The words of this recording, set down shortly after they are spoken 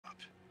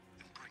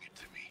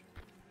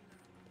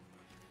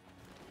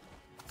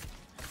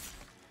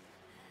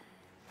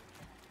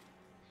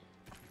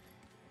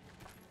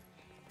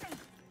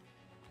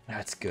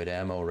That's good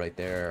ammo right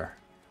there.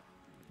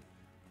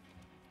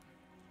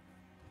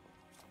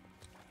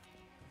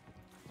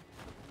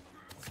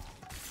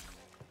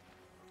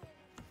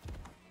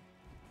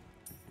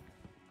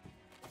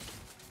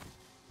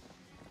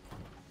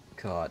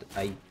 God,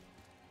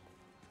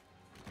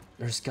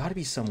 there's gotta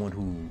be someone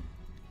who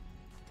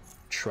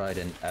tried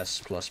an S+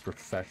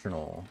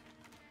 professional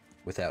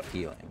without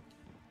healing.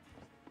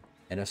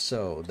 And if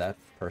so, that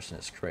person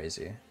is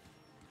crazy.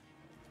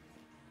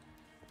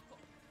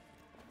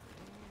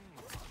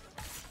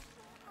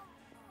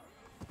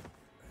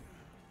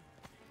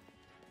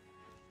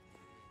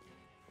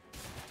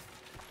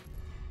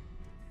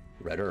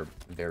 Red herb,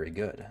 very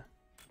good.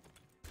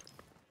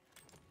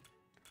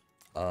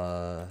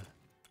 Okay,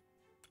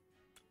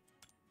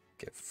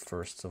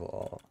 first of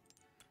all,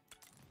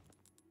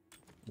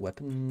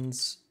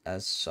 weapons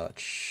as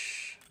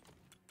such.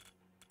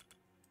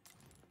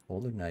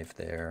 Holder knife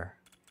there.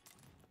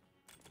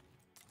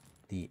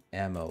 The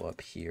ammo up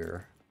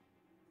here.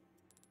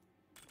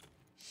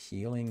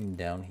 Healing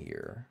down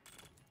here.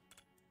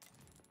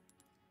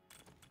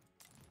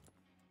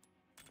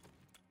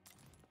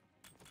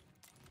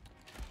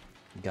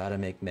 Gotta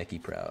make Mickey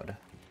proud.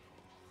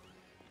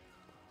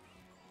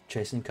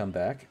 Jason, come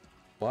back?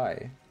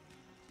 Why?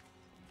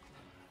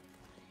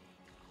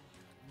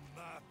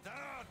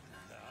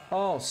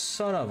 Oh,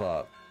 son of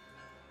a...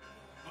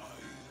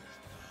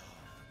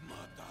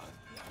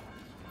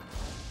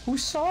 Who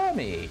saw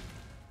me?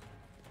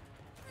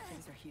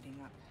 Things are heating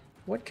up.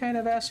 What kind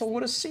of asshole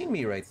would have seen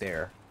me right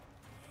there?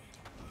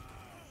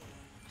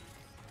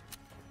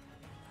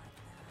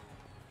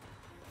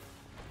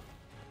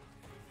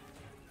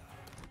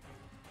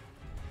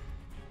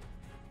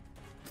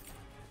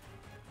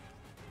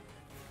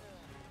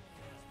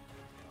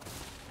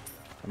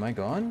 Am I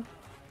gone?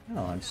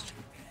 No, it's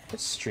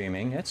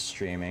streaming. It's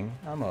streaming.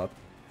 I'm up.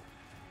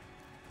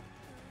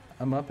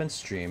 I'm up and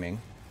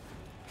streaming.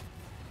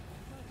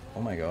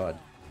 Oh my god.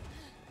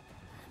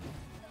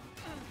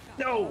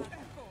 No!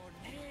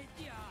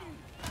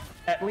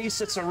 At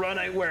least it's a run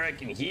where I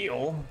can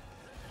heal.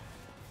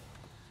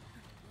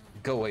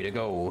 Go way to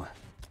go.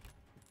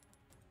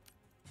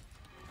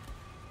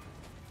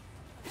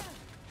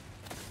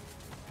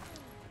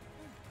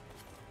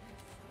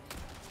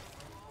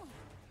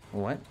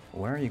 What?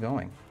 Where are you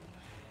going?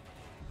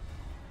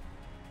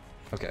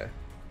 Okay.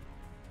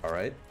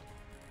 Alright.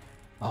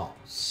 Oh,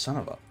 son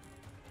of a...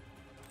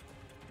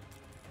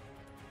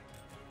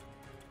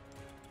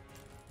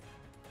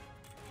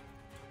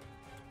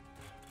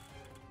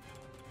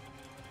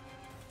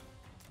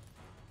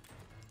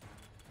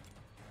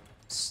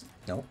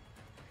 Nope.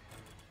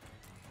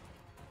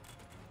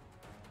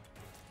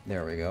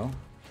 There we go.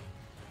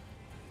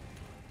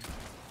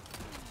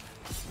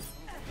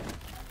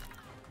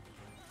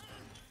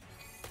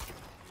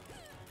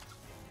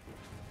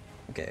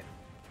 Okay.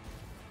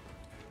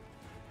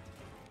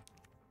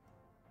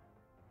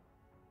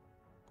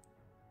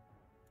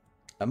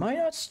 Am I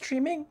not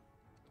streaming?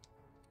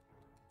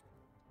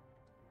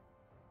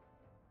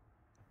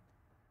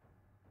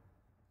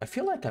 I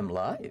feel like I'm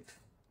live.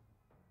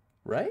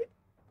 Right?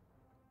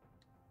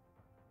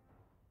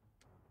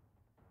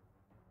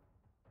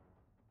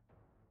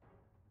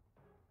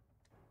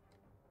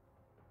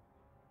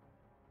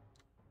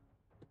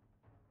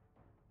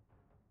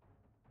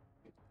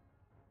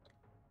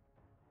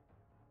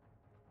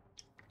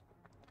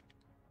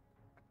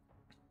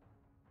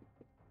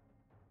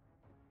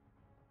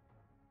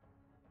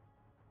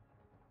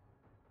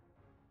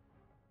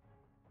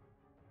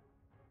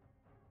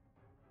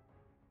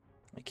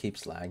 It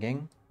keeps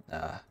lagging.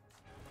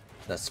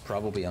 That's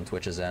probably on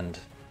Twitch's end.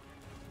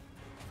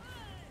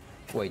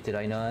 Wait, did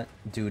I not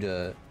do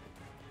the...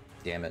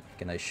 Damn it,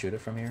 can I shoot it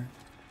from here?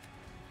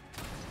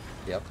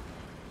 Yep.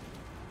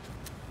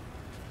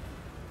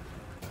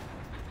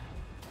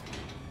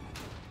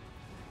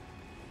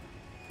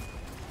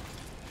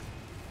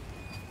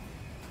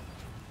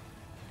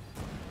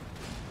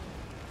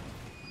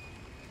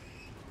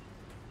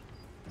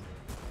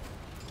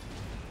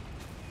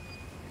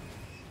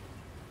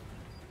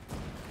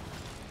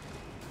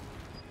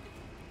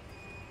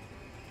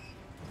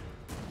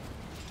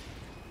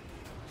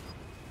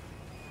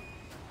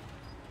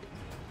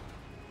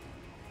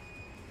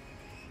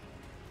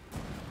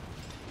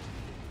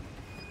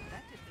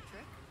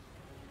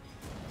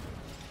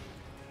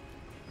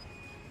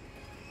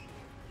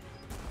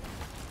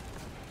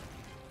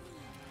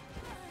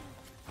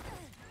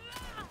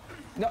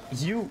 No,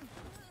 you...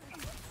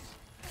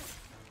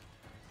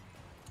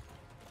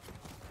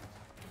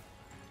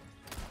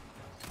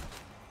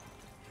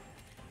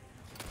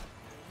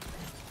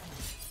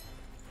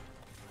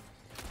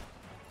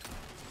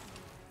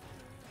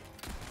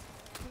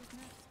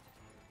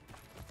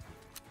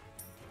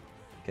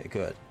 Okay,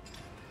 good.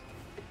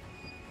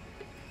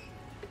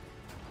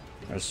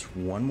 There's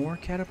one more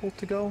catapult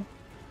to go.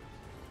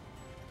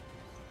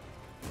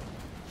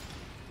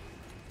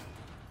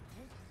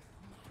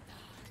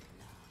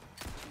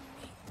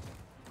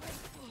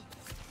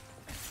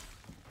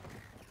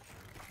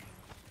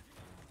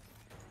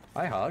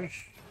 Hi,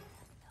 Haj.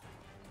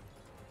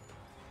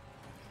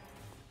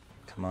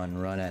 Come on,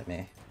 run at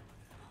me.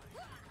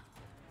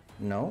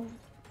 No?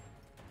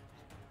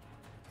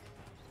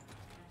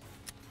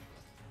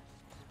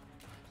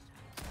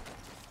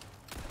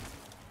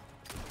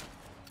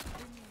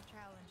 Bring me a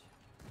challenge.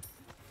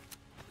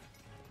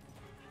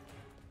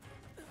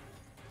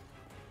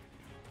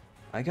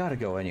 I gotta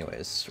go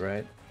anyways,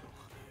 right?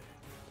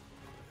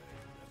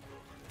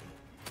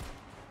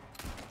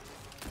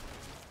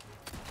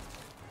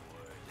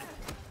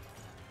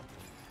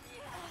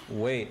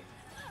 Wait.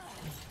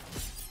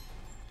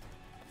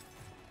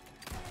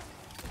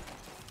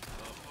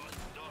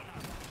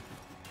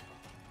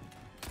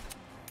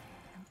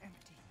 I'm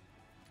empty.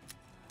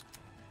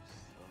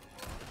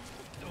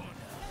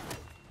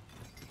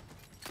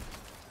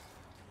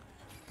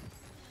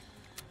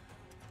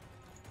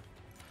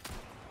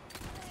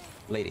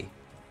 Lady.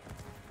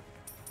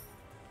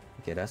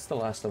 Okay, that's the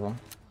last of them.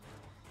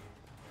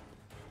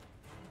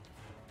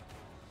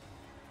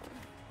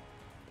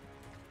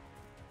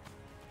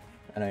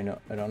 And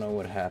I don't know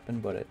what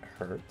happened, but it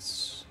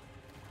hurts.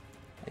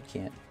 I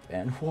can't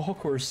bend,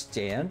 walk, or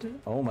stand.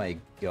 Oh my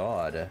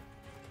god.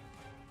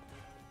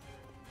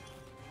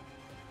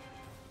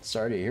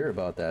 Sorry to hear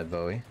about that,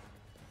 Bowie.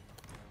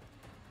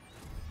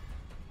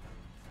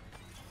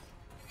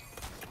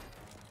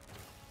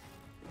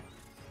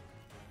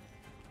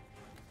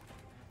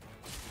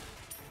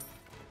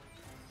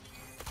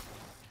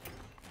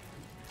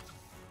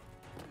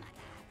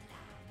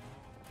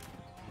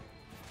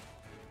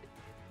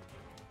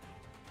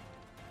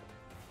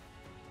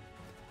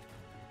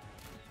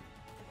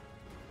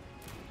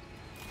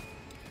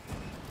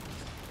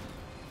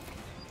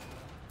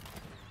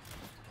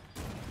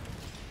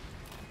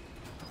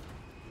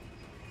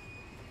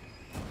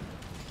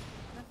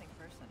 Nothing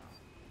personal.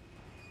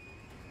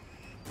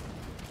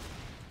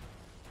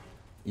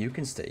 You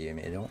can stay,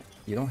 Yumi.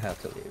 You don't have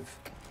to leave.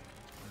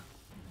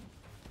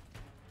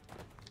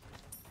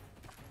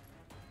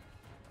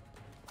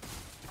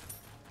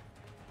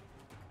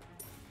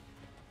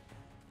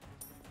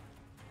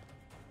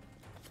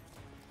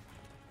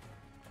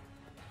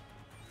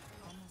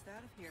 Almost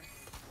out of here.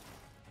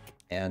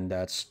 And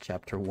that's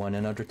chapter 1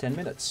 in under 10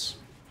 minutes.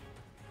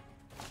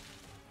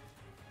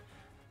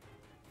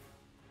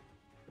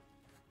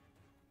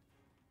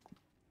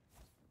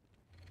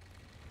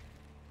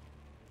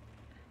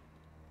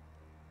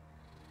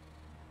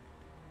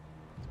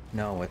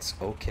 No, it's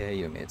okay,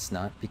 Yumi. It's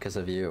not because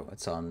of you.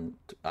 It's on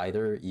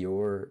either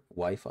your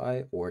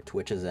Wi-Fi or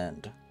Twitch's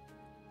end.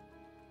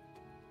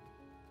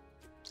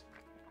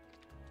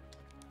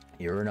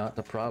 You're not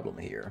the problem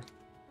here.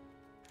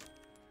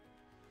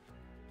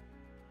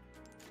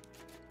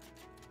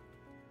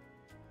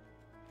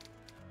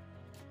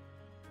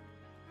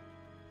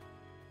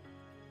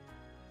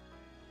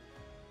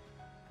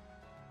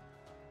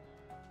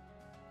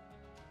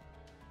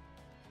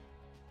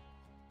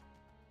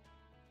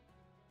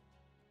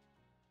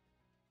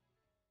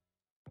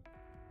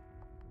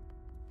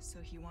 So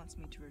he wants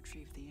me to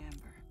retrieve the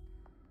amber.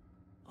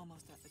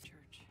 Almost at the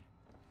church.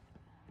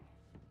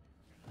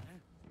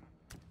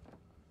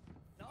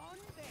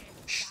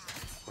 Shh,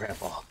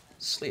 Grandpa,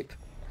 sleep.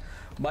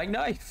 My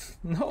knife!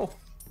 No!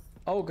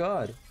 Oh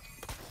god.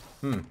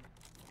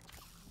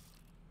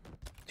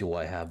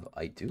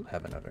 I do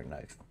have another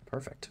knife.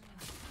 Perfect.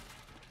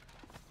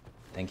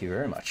 Thank you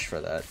very much for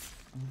that.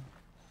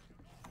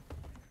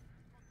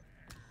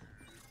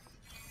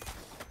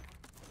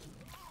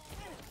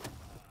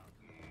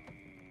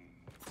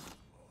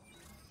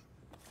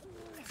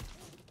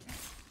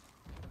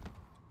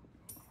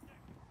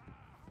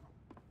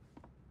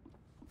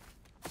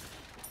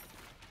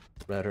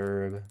 Red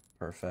herb,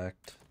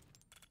 perfect.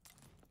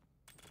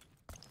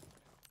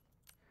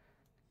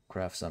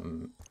 Craft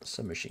some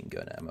machine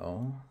gun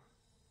ammo.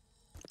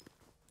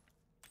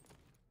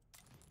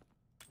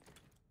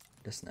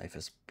 This knife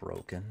is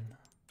broken.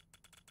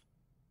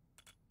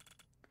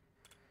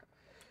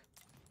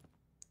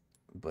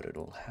 But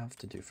it'll have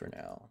to do for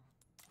now.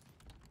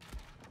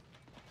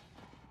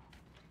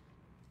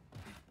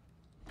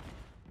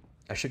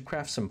 I should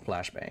craft some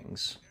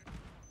flashbangs.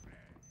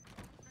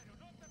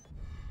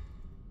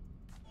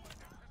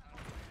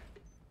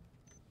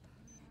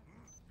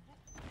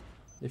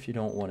 If you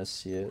don't want to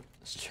see it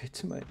straight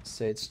to my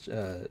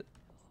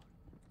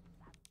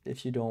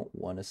if you don't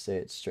want to say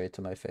it straight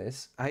to my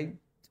face,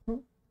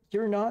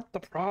 you're not the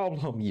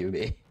problem,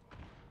 Yumi.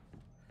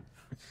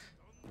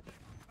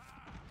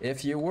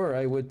 If you were,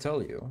 I would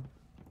tell you.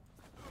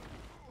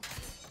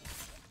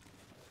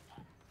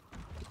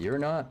 You're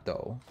not,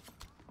 though.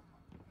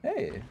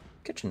 Hey,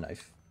 kitchen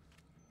knife.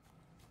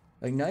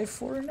 A knife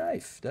for a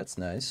knife. That's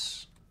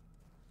nice.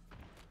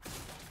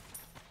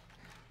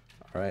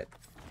 All right.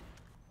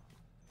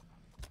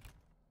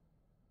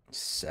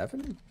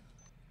 7?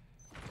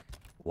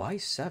 Why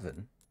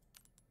 7?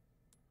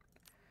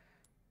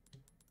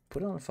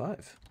 Put it on a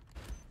 5.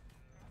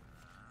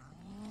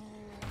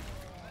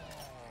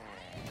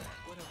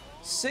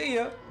 See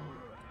ya!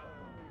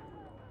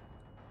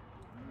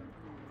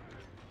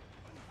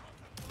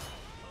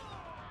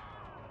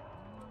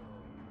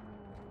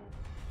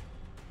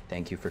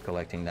 Thank you for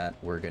collecting that.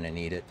 We're gonna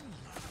need it.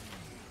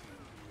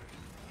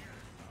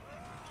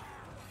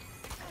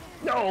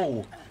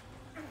 No!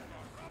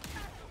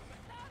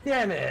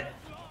 Damn it!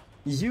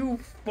 You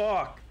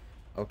fuck!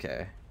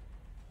 Okay.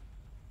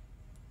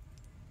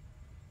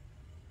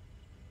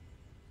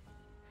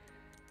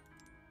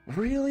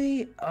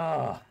 Really?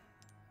 Ah.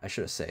 I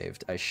should have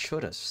saved. I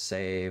should have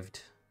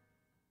saved.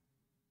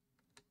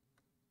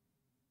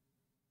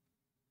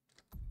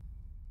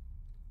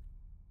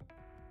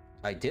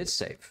 I did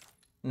save.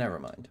 Never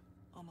mind.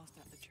 Almost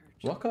at the church.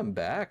 Welcome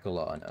back,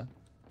 Alana.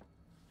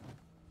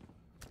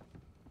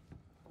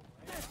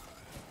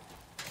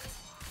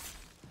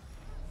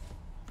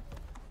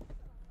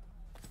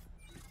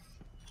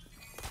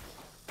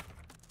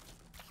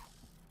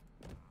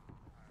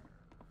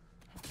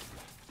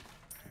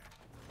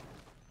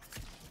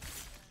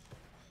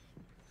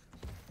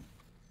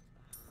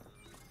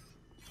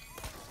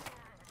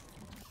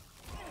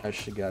 I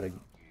should gotta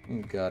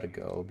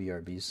go,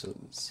 BRB, so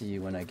see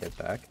you when I get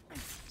back.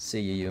 See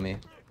you, Yumi.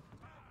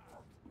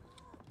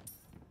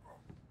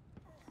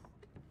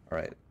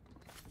 Alright.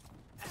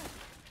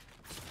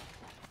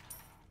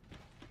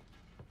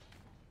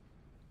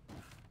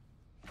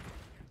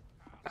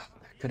 That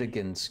could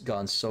have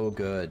gone so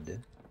good.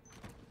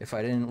 If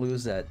I didn't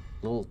lose that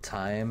little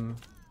time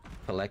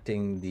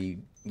collecting the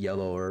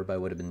yellow herb, I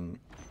would have been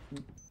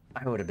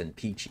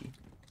peachy.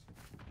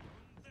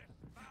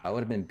 I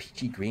would have been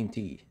peachy green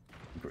tea.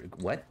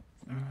 What?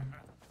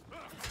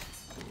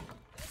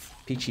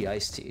 Peachy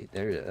iced tea.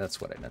 There,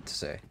 that's what I meant to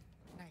say.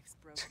 Knife's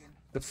broken.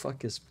 The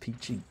fuck is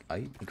peachy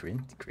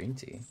green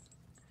tea?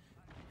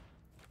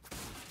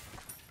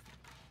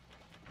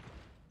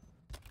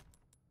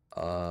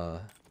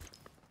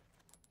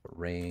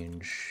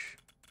 Arrange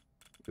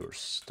your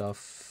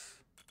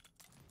stuff.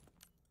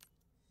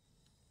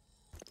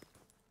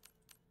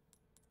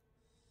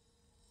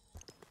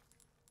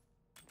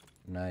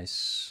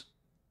 Nice.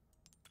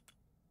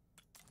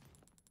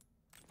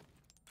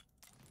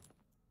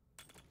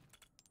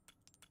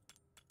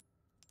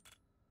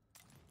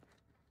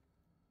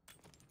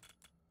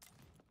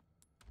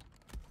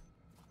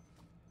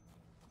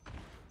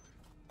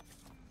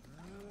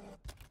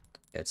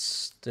 It's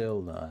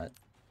still not.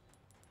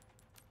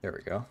 There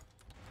we go.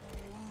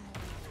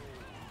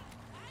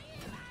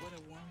 What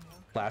a warm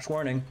welcome. Flash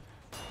warning.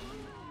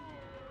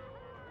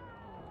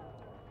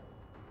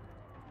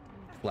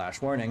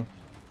 Flash warning.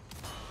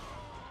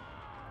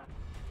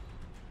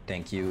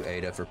 Thank you,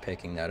 Ada, for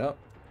picking that up.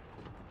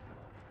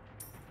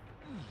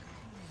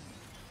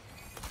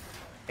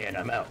 And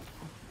I'm out.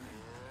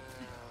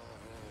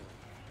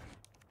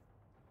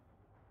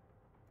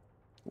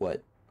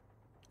 What?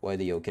 Why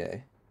the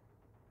okay?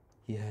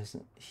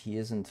 He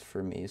isn't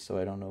for me, so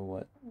I don't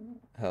know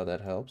how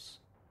that helps.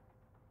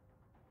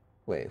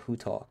 Wait, who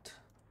talked?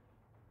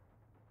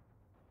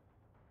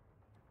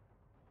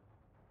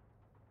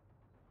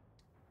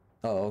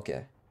 Oh,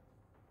 okay.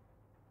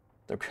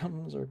 The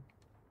crumbs are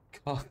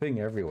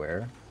coughing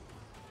everywhere.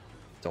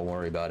 Don't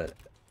worry about it.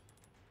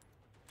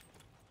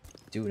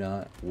 Do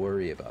not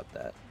worry about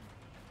that.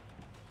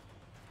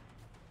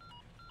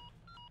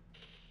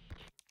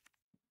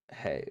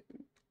 Hey,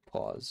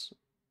 pause.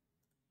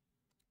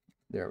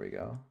 There we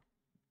go.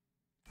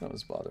 That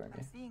was bothering me.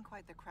 I'm seeing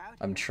quite the crowd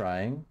I'm here.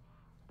 trying.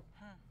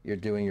 You're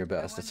doing your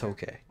best. It's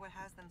wonder okay. What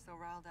has them so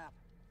riled up?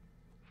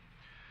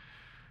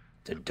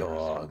 The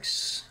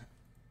dogs.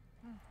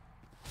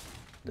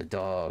 The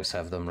dogs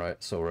have them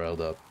so riled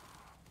up.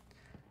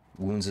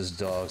 Woons'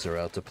 dogs are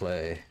out to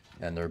play,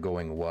 and they're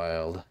going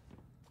wild.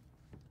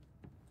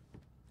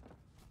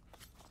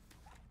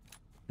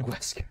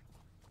 Wesker.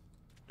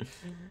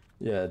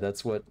 Yeah,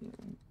 that's what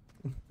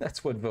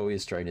Voe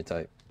is trying to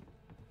type.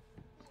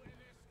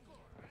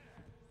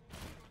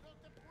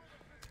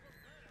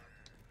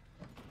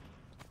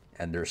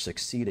 And they're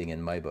succeeding in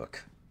my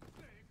book.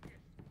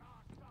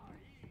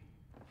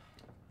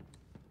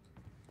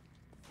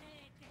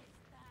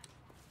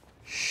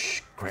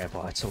 Shh,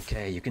 Grandpa, it's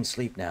okay. You can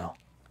sleep now.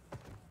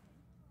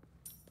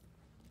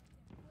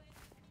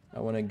 I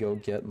want to go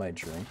get my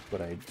drink,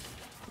 but I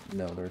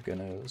know they're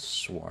gonna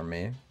swarm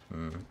me.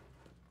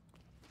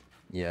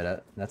 Yeah,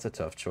 that's a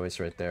tough choice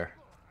right there.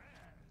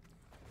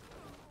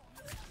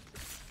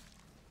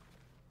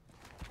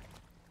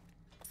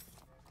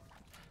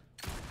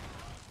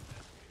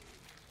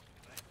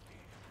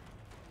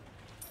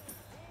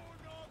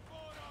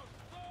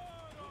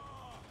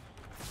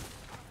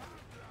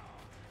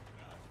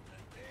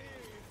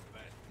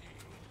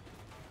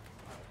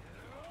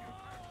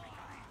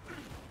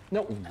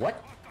 No,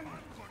 what?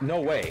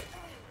 No way.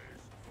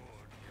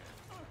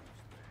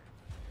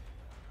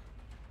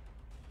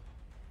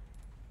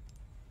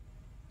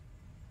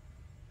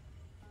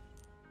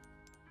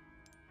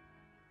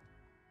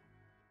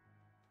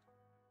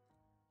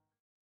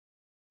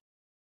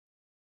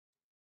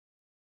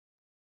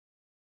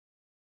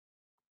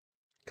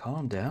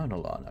 Calm down,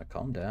 Alana.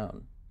 Calm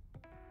down.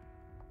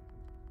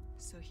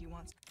 So he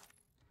wants.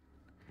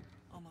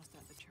 Almost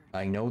at the church.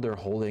 I know they're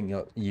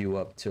holding you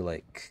up to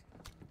like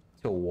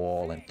to a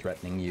wall and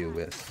threatening you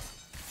with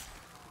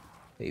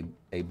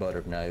a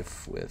butter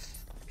knife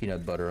with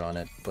peanut butter on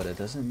it, but it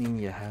doesn't mean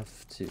you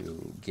have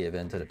to give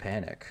in to the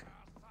panic.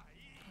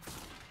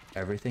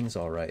 Everything's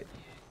alright.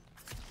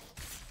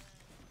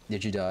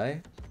 Did you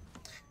die?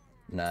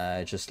 Nah,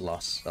 I just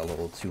lost a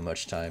little too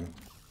much time.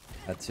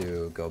 Had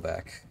to go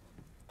back.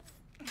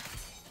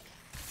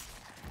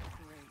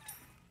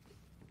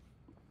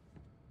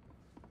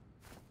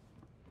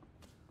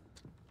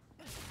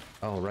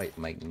 Oh right,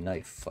 my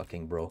knife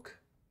fucking broke.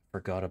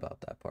 Forgot about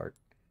that part.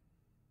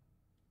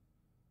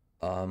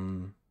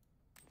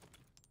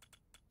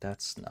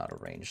 That's not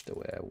arranged the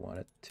way I want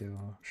it to.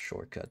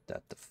 Shortcut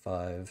that to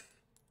 5.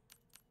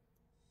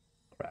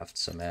 Craft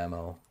some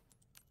ammo.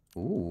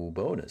 Ooh,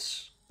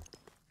 bonus.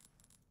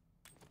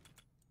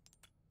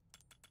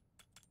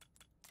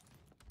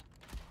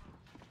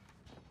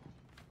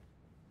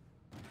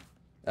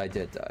 I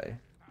did die.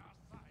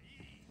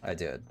 I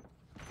did.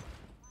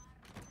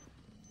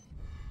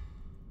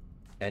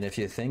 And if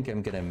you think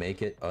I'm gonna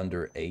make it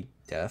under 8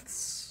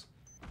 deaths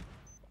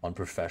on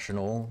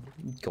professional,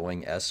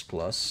 going S+,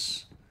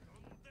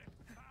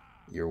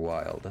 you're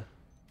wild.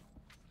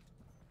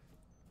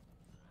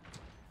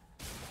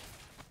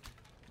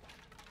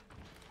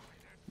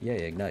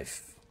 Yay,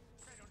 knife.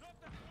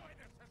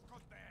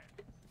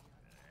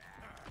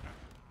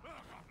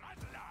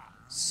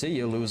 See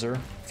you, loser.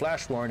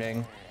 Flash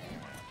warning.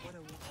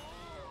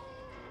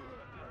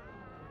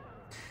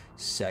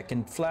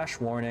 Second flash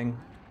warning.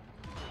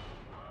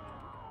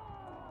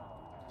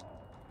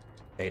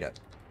 Ada,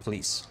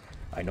 please.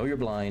 I know you're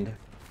blind.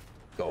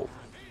 Go.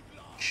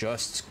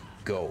 Just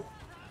go.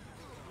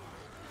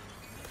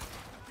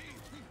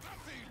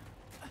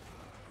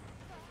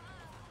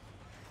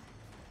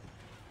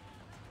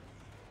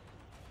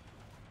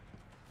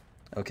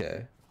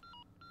 Okay.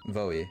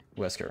 Voe,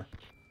 Wesker.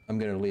 I'm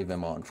gonna leave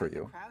him on for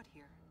you. Crowd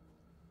here.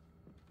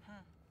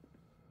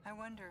 I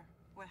wonder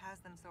what has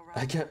them so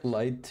I get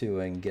lied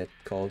to and get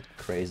called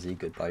crazy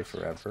goodbye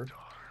forever.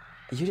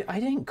 I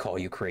didn't call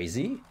you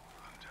crazy.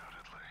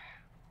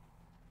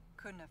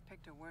 Couldn't have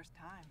picked a worse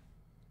time.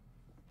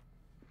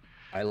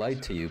 I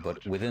lied to you,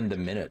 but within the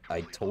minute,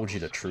 I told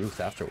you the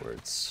truth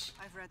afterwards.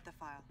 I've read the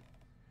file.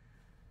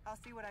 I'll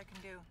see what I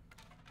can do.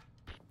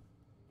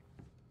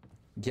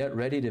 Get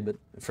ready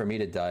for me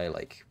to die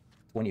like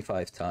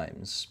 25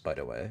 times, by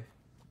the way.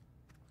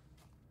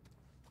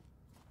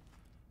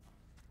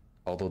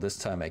 Although this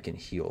time I can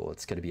heal,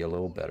 it's gonna be a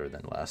little better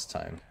than last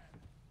time.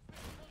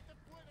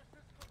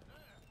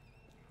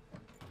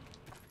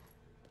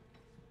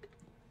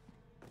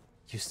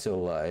 You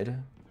still lied?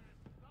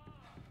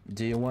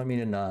 Do you want me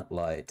to not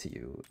lie to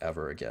you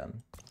ever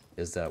again?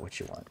 Is that what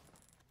you want?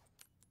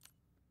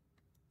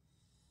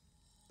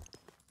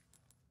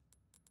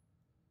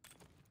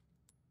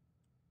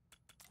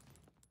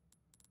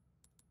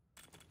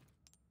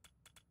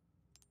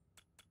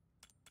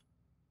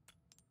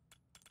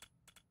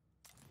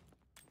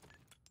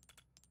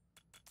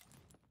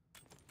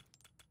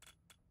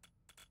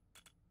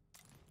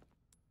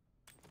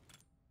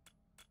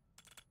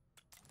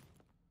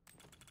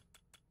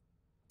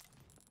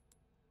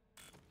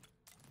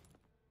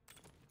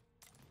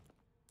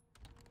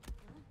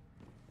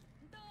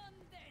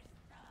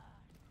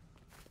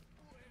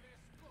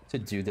 To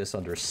do this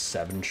under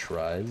 7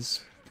 tries?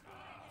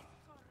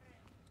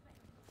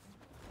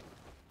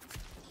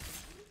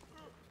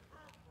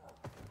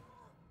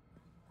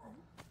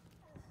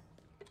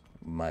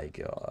 My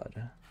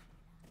god.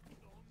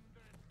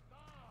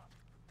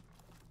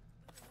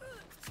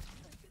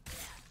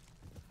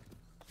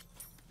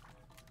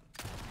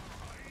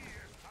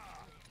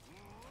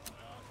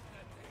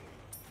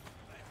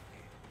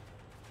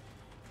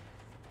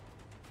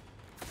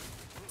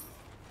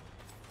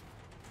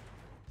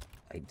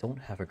 I don't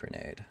have a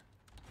grenade.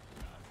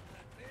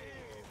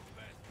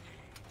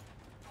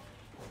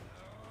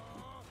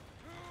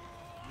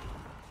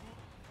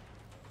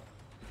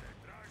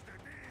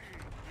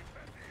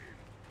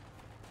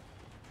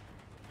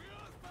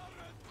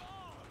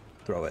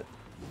 Throw it.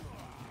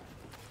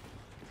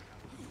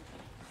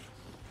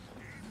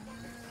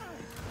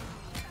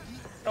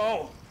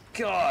 Oh,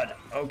 God.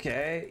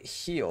 Okay,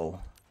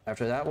 heal.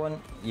 After that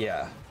one,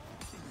 yeah.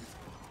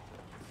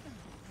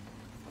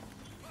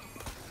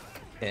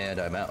 And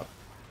I'm out.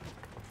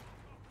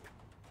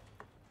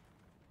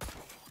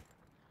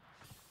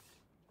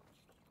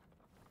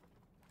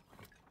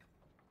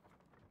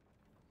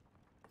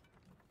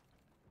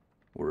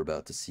 We're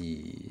about to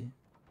see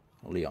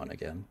Leon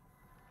again.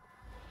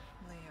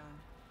 Leon.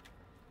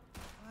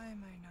 Why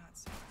am I not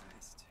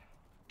surprised?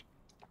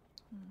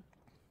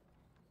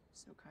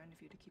 So kind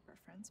of you to keep our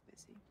friends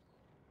busy.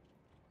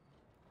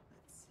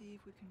 Let's see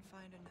if we can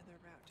find another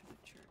route to the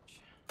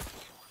church.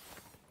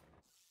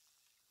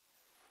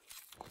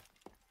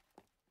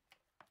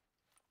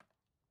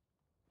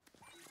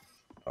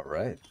 All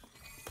right.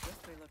 This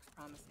way looks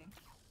promising.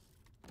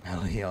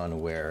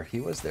 Leon where?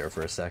 He was there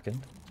for a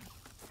second.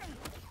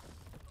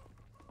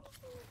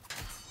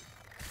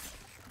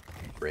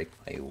 Break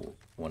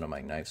one of my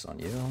knives on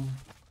you.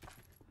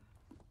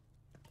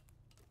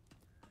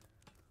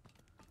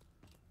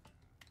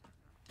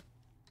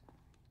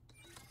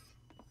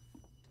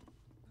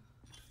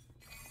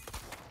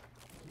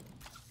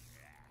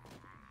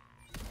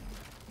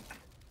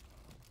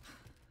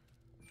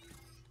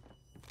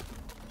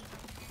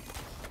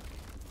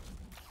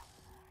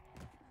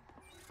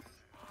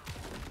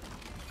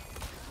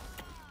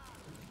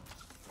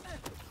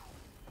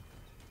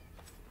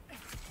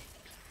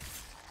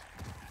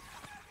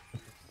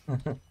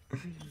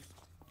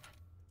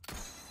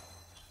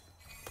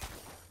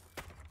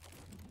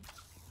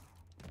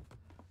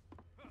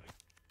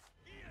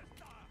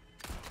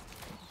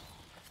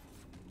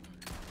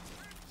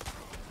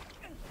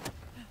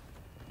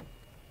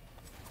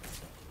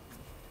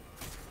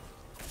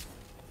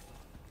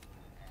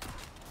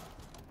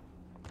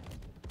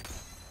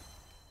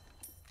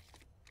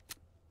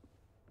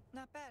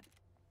 Not bad.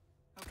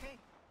 Okay,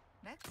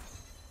 next.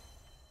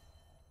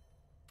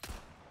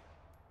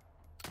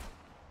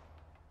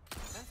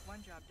 That's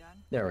one job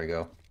done. There we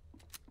go.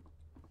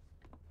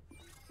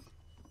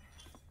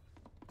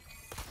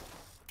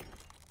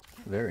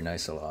 Very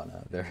nice,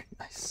 Alana. Very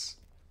nice.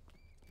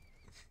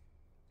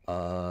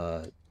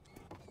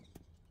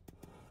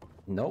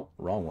 Nope,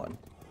 wrong one.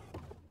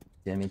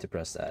 Didn't mean to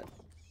press that.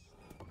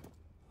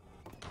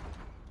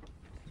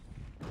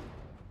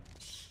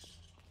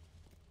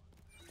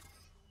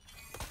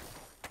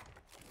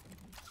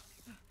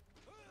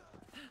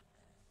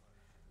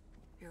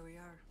 Here we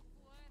are.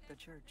 The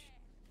church.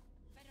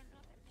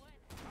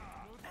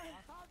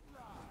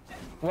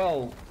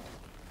 Well,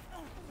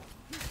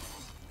 It's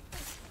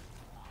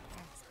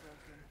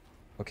broken.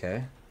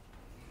 okay.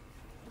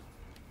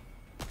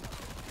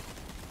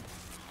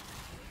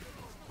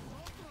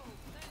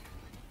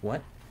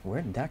 What?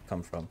 Where did that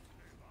come from?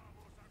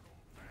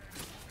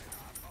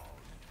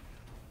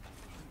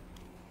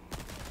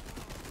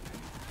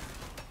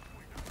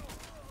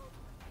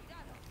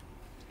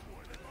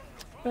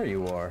 There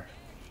you are.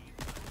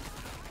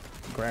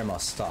 Grandma,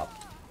 stop.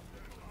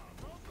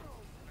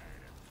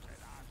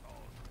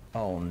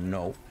 Oh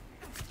no.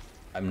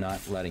 I'm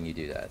not letting you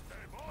do that.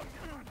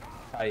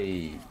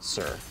 Hi,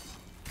 sir.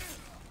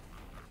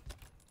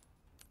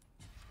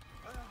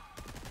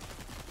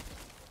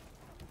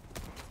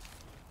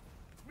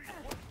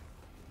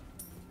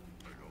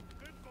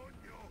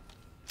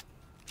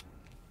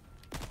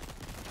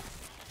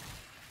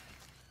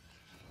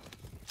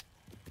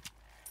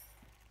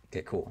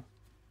 Okay, cool.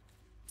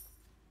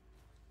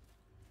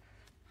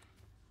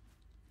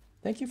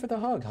 Thank you for the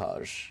hug,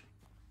 Haj.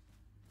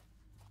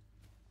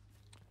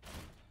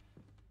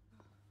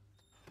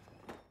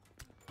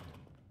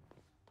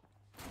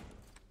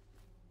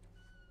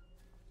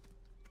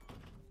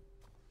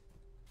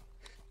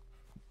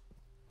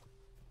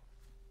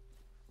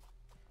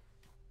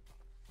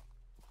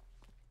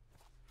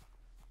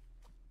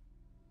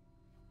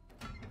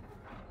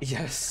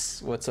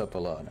 Yes, what's up,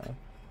 Alana?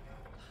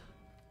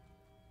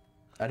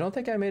 I don't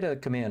think I made a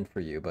command for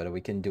you, but we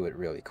can do it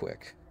really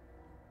quick.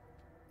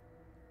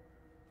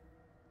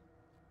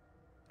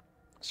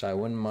 So I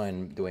wouldn't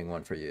mind doing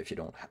one for you if you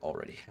don't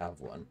already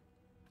have one.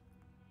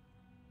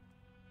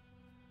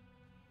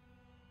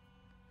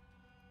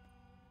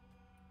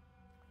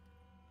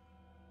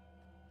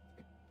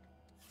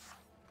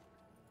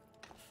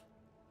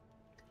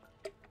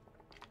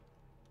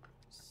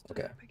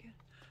 Okay. Stop again.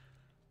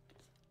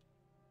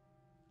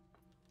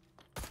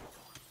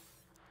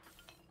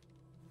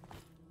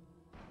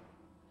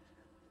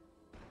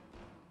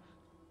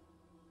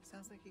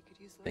 Sounds like you could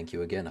use. Thank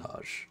you again,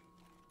 Haj.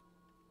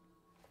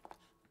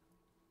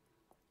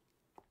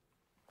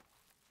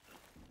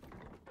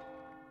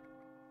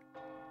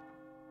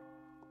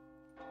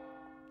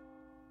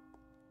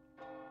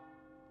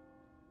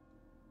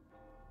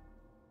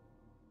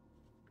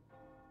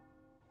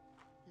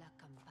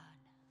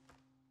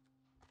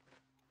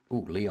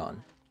 Ooh,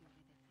 Leon.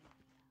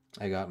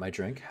 I got my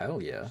drink.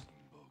 Hell yeah.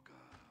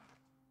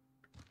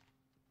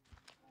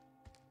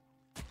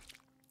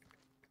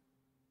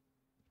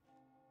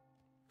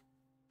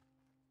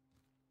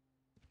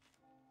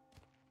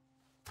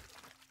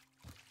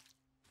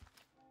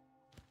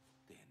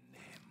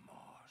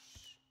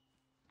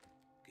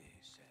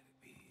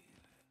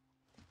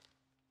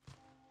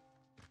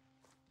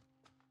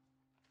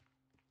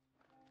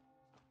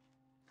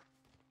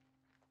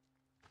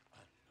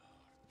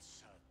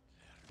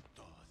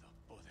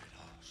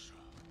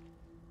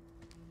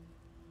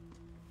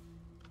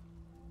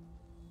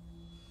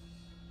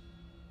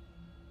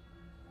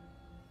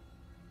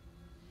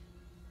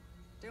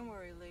 Don't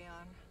worry,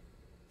 Leon.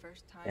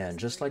 First time. And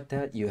just like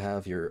that, you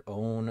have your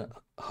own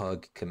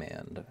hug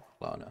command,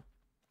 Lana.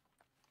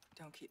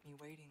 Don't keep me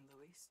waiting,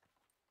 Luis.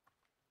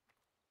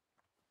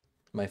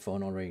 My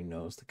phone already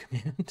knows the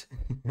command.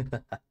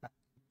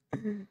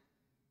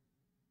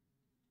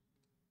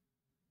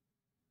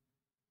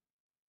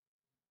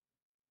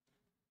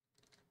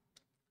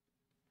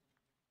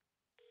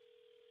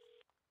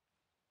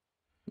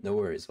 No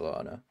worries,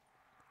 Lana.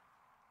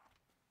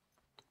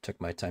 Took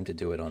my time to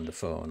do it on the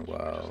phone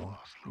while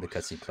the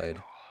cutscene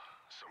played.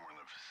 Somewhere in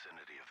the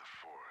vicinity of the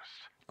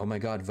forest. Oh my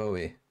god, Voe.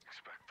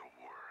 Expect the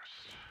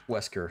worst.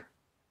 Wesker.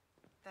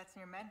 That's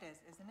near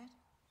Mendez, isn't it?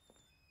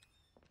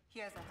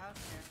 He has a house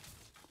there.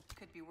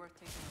 Could be worth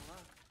taking a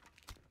look.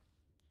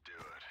 Do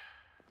it.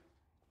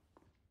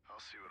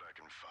 I'll see what I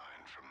can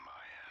find from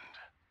my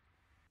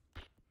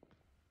end.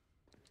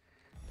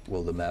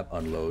 Will the map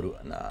unload?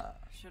 Nah.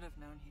 Should have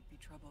known he'd be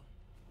trouble.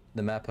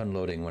 The map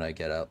unloading when I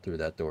get out through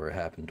that door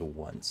happened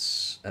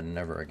once, and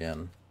never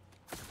again.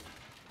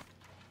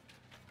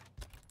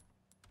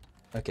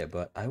 Okay,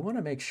 but I want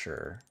to make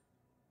sure.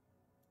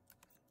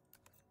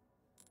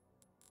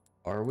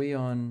 Are we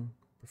on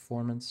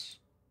performance?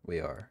 We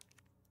are.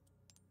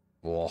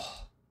 Whoa.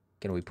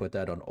 Can we put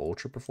that on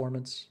ultra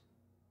performance?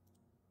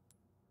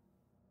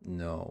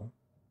 No.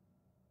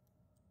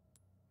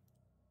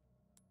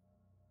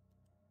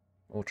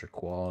 Ultra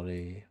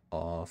quality,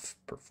 off,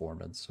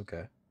 performance.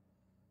 Okay.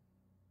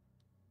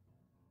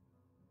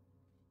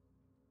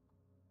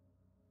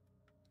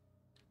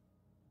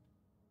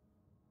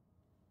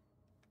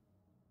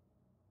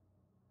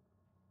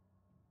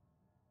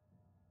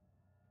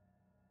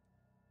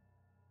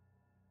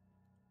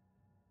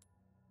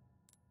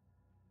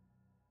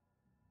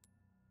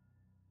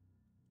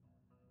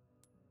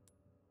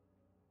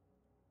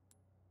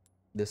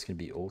 This can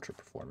be ultra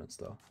performance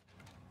though.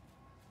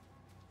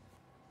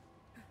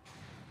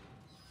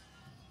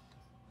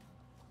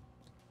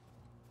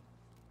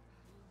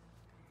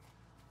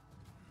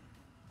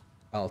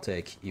 I'll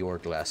take your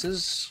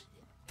glasses.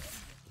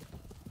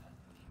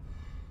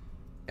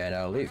 And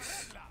I'll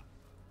leave.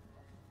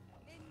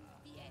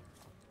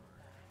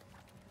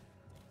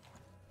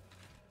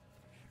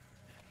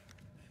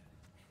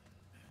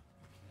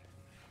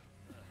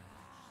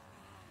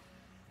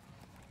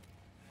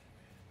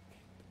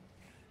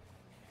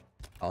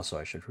 Also,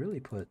 I should really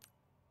put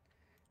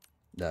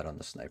that on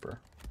the sniper.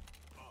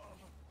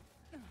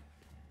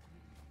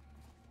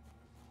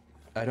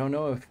 I don't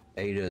know if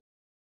Ada